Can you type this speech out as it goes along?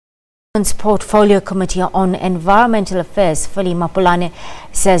Portfolio Committee on Environmental Affairs, Phylly Mapulane,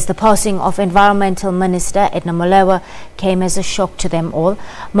 says the passing of Environmental Minister Edna Molewa came as a shock to them all.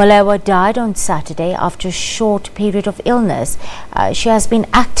 Molewa died on Saturday after a short period of illness. She has been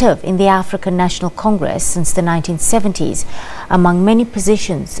active in the African National Congress since the 1970s. Among many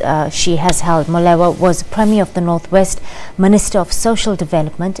positions she has held, Molewa was Premier of the Northwest, Minister of Social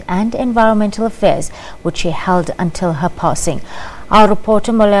Development and Environmental Affairs, which she held until her passing. Our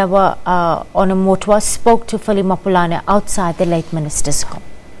reporter Molemo Wa One Mothoa spoke to Phylly Mapulane outside the late minister's home.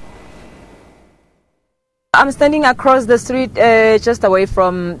 I'm standing across the street just away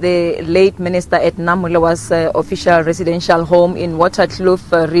from the late Minister Edna Molewa's official residential home in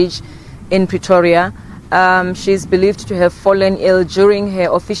Waterkloof Ridge in Pretoria. She's believed to have fallen ill during her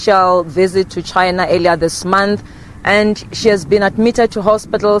official visit to China earlier this month, and she has been admitted to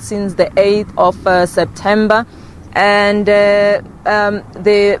hospital since the 8th of September. And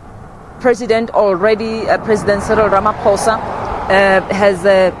the president already, President Cyril Ramaphosa, has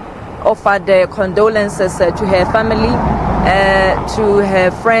offered condolences to her family, to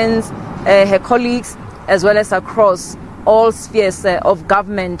her friends, her colleagues, as well as across all spheres of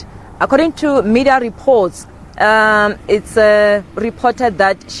government. According to media reports, it's reported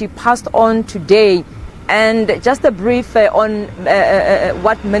that she passed on today. And just a brief on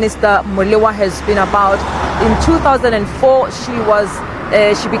what Minister Molewa has been about. In 2004,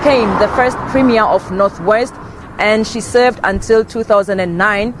 she became the first Premier of Northwest, and she served until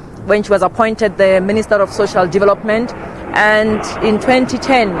 2009 when she was appointed the Minister of Social Development. And in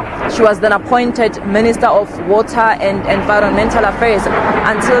 2010, she was then appointed Minister of Water and Environmental Affairs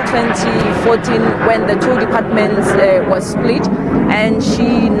until 2014 when the two departments were split, and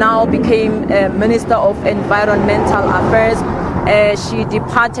she now became Minister of Environmental Affairs. She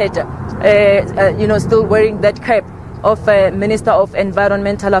departed, still wearing that cap of Minister of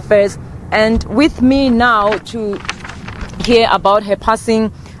Environmental Affairs. And with me now to hear about her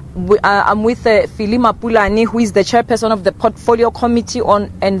passing, I'm with Phylly Mapulane, who is the Chairperson of the Portfolio Committee on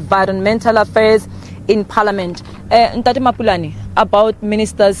Environmental Affairs in Parliament. Ntate Mapulane, about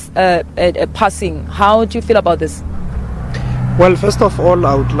Minister's passing, how do you feel about this? Well, first of all,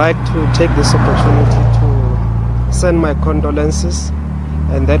 I would like to take this opportunity to send my condolences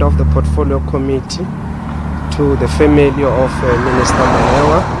and that of the Portfolio Committee to the family of Minister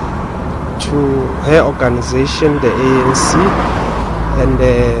Molewa, to her organization, the ANC, and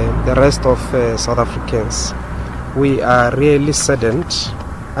the rest of South Africans. We are really saddened.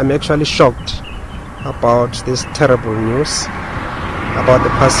 I'm actually shocked about this terrible news about the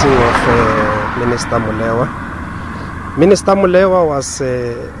passing of Minister Molewa. Minister Molewa was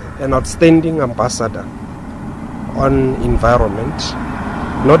an outstanding ambassador on environment,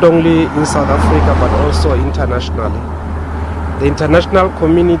 not only in South Africa but also internationally. The international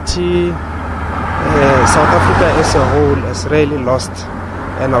community, South Africa as a whole, has really lost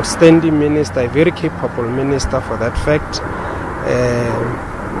an outstanding minister, a very capable minister for that fact.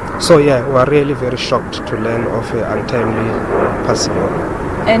 So yeah, we are really very shocked to learn of her untimely passing on.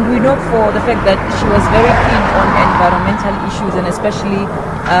 And we know for the fact that she was very keen on environmental issues, and especially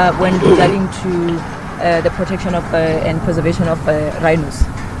when regarding to the protection of and preservation of rhinos.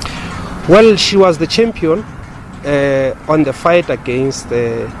 Well, she was the champion on the fight against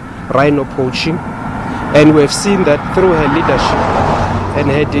rhino poaching, and we have seen that through her leadership and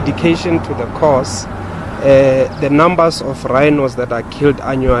her dedication to the cause, the numbers of rhinos that are killed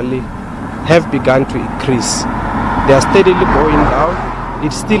annually have begun to increase. They are steadily going down.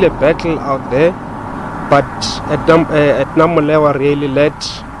 It's still a battle out there, but Edna Molewa really led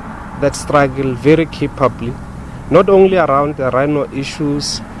that struggle very capably, not only around the rhino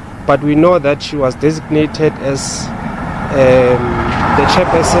issues, but we know that she was designated as the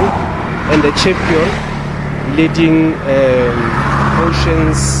chairperson and the champion leading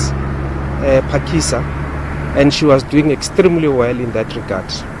Oceans Pakisa, and she was doing extremely well in that regard.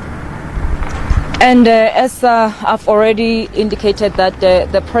 And as I've already indicated that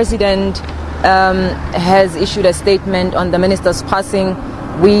the president has issued a statement on the minister's passing,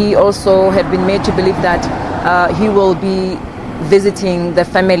 we also have been made to believe that he will be visiting the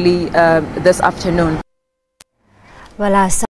family this afternoon. Well,